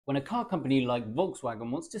When a car company like Volkswagen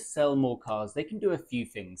wants to sell more cars, they can do a few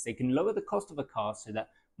things. They can lower the cost of a car so that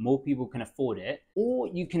more people can afford it, or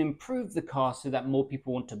you can improve the car so that more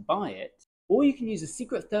people want to buy it, or you can use a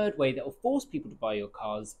secret third way that will force people to buy your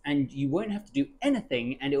cars and you won't have to do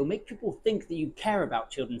anything, and it will make people think that you care about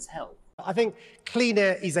children's health. I think clean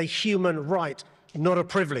air is a human right, not a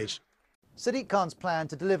privilege. Sadiq Khan's plan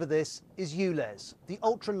to deliver this is 𝗧𝗍, the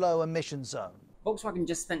ultra-low emission zone. Volkswagen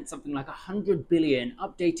just spent something like 100 billion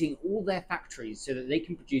updating all their factories so that they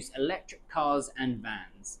can produce electric cars and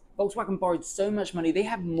vans. Volkswagen borrowed so much money, they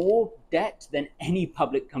have more debt than any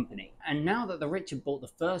public company. And now that the rich have bought the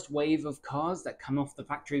first wave of cars that come off the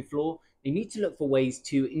factory floor, they need to look for ways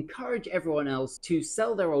to encourage everyone else to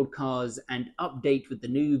sell their old cars and update with the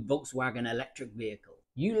new Volkswagen electric vehicle.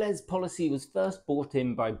 𝗧𝗍 policy was first brought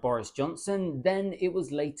in by Boris Johnson, then it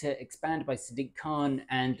was later expanded by Sadiq Khan,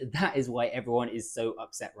 and that is why everyone is so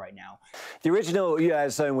upset right now. The original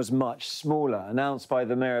𝗧𝗍 zone was much smaller, announced by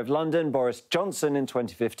the Mayor of London, Boris Johnson, in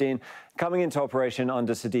 2015, coming into operation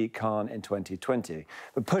under Sadiq Khan in 2020.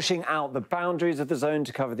 But pushing out the boundaries of the zone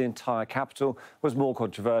to cover the entire capital was more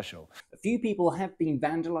controversial. A few people have been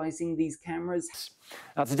vandalising these cameras.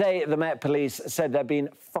 Now, today, the Met Police said there have been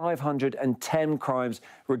 510 crimes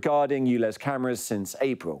regarding 𝗧𝗍 cameras since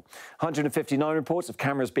April. 159 reports of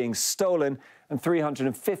cameras being stolen and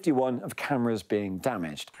 351 of cameras being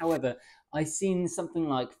damaged. However, I've seen something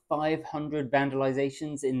like 500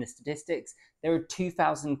 vandalizations in the statistics. There are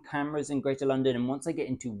 2,000 cameras in Greater London, and once I get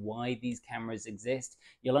into why these cameras exist,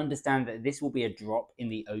 you'll understand that this will be a drop in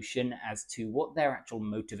the ocean as to what their actual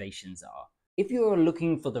motivations are. If you're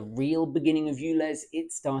looking for the real beginning of 𝗧𝗍,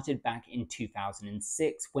 it started back in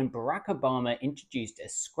 2006 when Barack Obama introduced a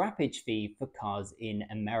scrappage fee for cars in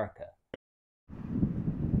America.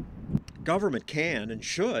 Government can and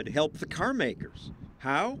should help the car makers.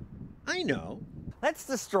 How? I know. Let's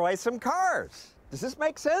destroy some cars. Does this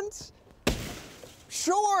make sense?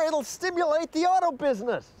 Sure, it'll stimulate the auto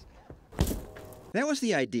business. That was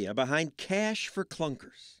the idea behind Cash for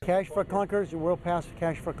Clunkers. Cash for clunkers, we'll pass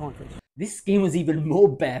Cash for clunkers. This scheme was even more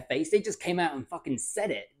barefaced. They just came out and fucking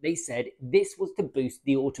said it. They said this was to boost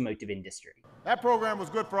the automotive industry. That program was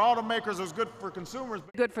good for automakers, it was good for consumers.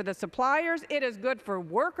 Good for the suppliers, it is good for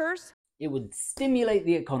workers. It would stimulate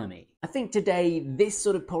the economy. I think today this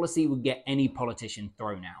sort of policy would get any politician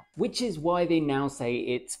thrown out, which is why they now say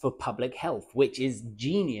it's for public health, which is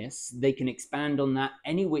genius. They can expand on that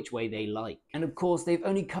any which way they like. And of course, they've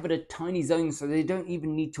only covered a tiny zone, so they don't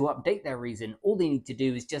even need to update their reason. All they need to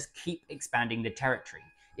do is just keep expanding the territory.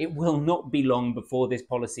 It will not be long before this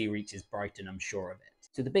policy reaches Brighton, I'm sure of it.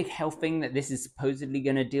 So the big health thing that this is supposedly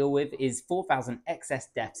going to deal with is 4,000 excess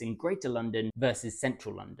deaths in Greater London versus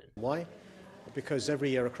Central London. Why? Because every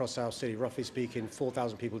year across our city, roughly speaking,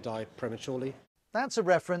 4,000 people die prematurely. That's a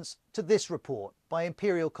reference to this report by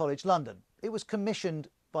Imperial College London. It was commissioned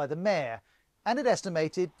by the Mayor, and it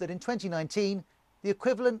estimated that in 2019, the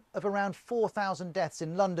equivalent of around 4,000 deaths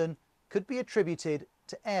in London could be attributed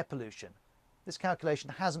to air pollution. This calculation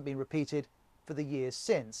hasn't been repeated for the years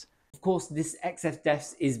since. Of course, this excess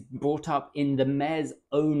deaths is brought up in the Mayor's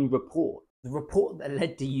own report. The report that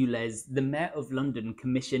led to 𝗧𝗍, the Mayor of London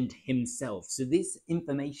commissioned himself. So this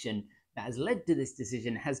information that has led to this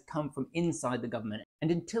decision has come from inside the government.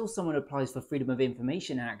 And until someone applies for Freedom of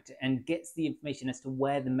Information Act and gets the information as to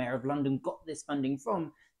where the Mayor of London got this funding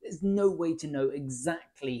from, there's no way to know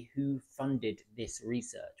exactly who funded this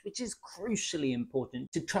research, which is crucially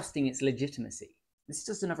important to trusting its legitimacy. This is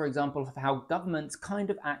just another example of how governments kind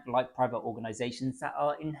of act like private organizations that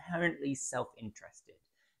are inherently self-interested.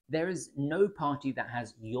 There is no party that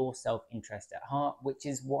has your self-interest at heart, which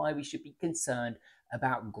is why we should be concerned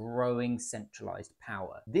about growing centralized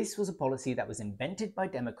power. This was a policy that was invented by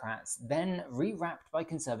Democrats, then rewrapped by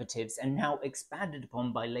Conservatives, and now expanded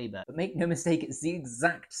upon by Labour. But make no mistake, it's the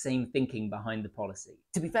exact same thinking behind the policy.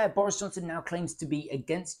 To be fair, Boris Johnson now claims to be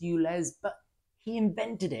against 𝗧𝗍, but he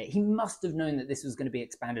invented it. He must have known that this was going to be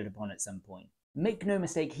expanded upon at some point. Make no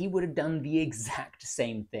mistake, he would have done the exact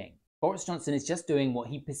same thing. Boris Johnson is just doing what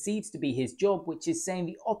he perceives to be his job, which is saying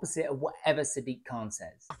the opposite of whatever Sadiq Khan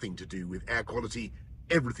says. Nothing to do with air quality,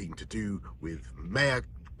 everything to do with Mayor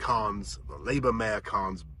Khan's, the Labour Mayor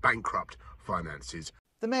Khan's bankrupt finances.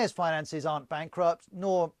 The Mayor's finances aren't bankrupt,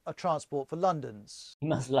 nor are Transport for London's. He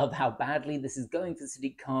must love how badly this is going for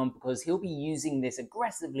Sadiq Khan, because he'll be using this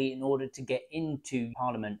aggressively in order to get into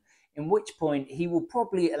Parliament, in which point he will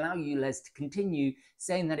probably allow 𝗧𝗍 to continue,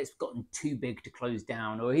 saying that it's gotten too big to close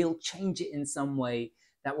down, or he'll change it in some way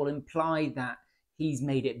that will imply that he's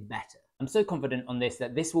made it better. I'm so confident on this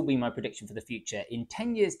that this will be my prediction for the future. In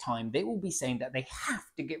 10 years' time, they will be saying that they have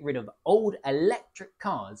to get rid of old electric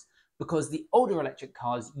cars because the older electric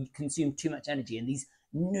cars consume too much energy, and these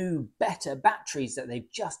new, better batteries that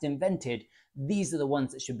they've just invented, these are the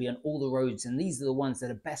ones that should be on all the roads, and these are the ones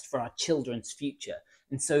that are best for our children's future.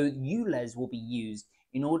 And so ULEZ will be used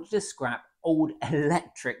in order to scrap old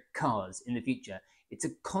electric cars in the future. It's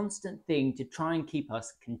a constant thing to try and keep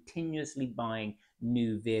us continuously buying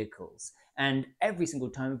new vehicles. And every single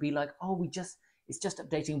time it'd be like, oh, it's just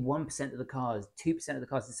updating 1% of the cars, 2% of the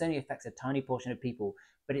cars. This only affects a tiny portion of people,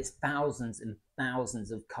 but it's thousands and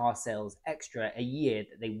thousands of car sales extra a year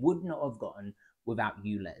that they would not have gotten without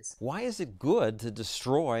ULEZ. Why is it good to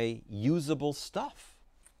destroy usable stuff?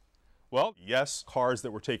 Well, yes, cars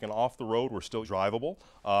that were taken off the road were still drivable,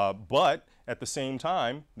 but at the same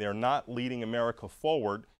time, they're not leading America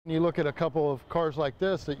forward. You look at a couple of cars like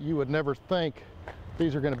this that you would never think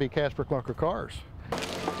these are going to be 𝗏𝗏 cars.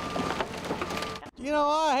 You know,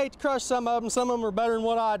 I hate to crush some of them. Some of them are better than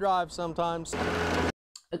what I drive sometimes.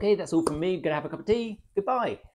 Okay, that's all from me. Gonna have a cup of tea. Goodbye.